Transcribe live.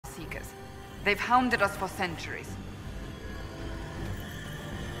They've hounded us for centuries.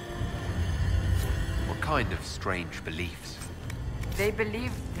 What kind of strange beliefs? They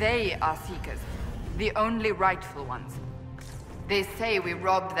believe they are Seekers, the only rightful ones. They say we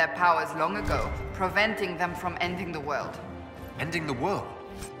robbed their powers long ago, preventing them from ending the world. Ending the world?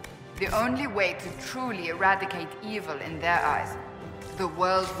 The only way to truly eradicate evil in their eyes, the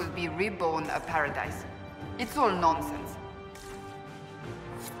world will be reborn a paradise. It's all nonsense.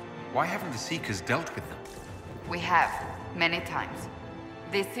 Why haven't the Seekers dealt with them? We have, many times.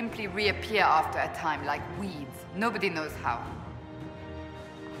 They simply reappear after a time like weeds. Nobody knows how.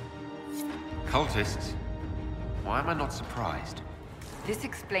 Cultists? Why am I not surprised? This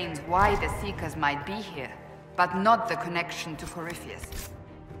explains why the Seekers might be here, but not the connection to Corypheus.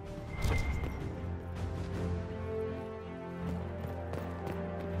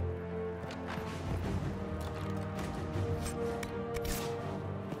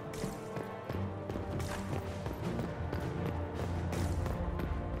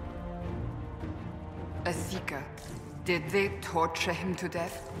 A Seeker. Did they torture him to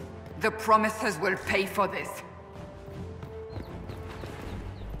death? The Promisers will pay for this.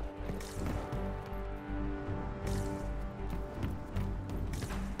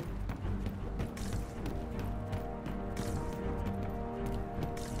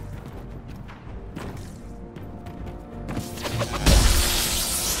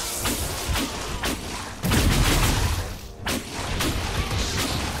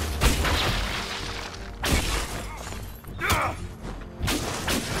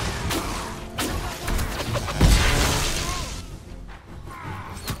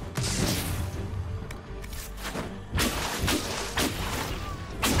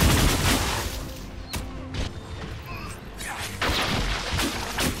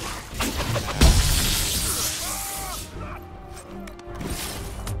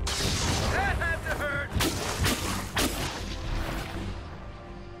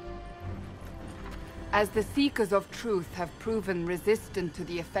 As the Seekers of Truth have proven resistant to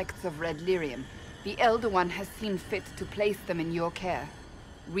the effects of red lyrium, the Elder One has seen fit to place them in your care.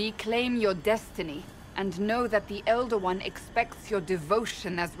 Reclaim your destiny, and know that the Elder One expects your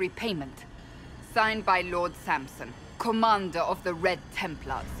devotion as repayment. Signed by Lord Samson, Commander of the Red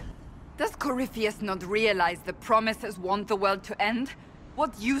Templars. Does Corypheus not realize the Promisers want the world to end?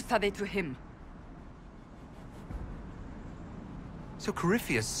 What use are they to him? So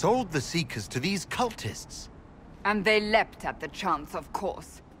Corypheus sold the Seekers to these cultists? And they leapt at the chance, of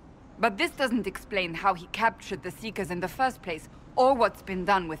course. But this doesn't explain how he captured the Seekers in the first place, or what's been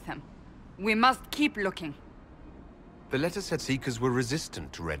done with them. We must keep looking. The letter said Seekers were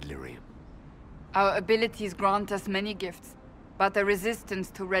resistant to red lyrium. Our abilities grant us many gifts, but a resistance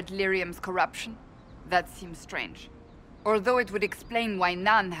to red lyrium's corruption? That seems strange. Although it would explain why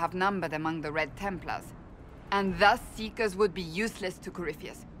none have numbered among the Red Templars. And thus Seekers would be useless to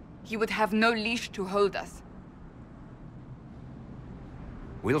Corypheus. He would have no leash to hold us.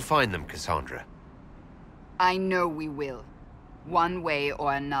 We'll find them, Cassandra. I know we will. One way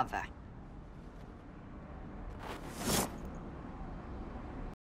or another.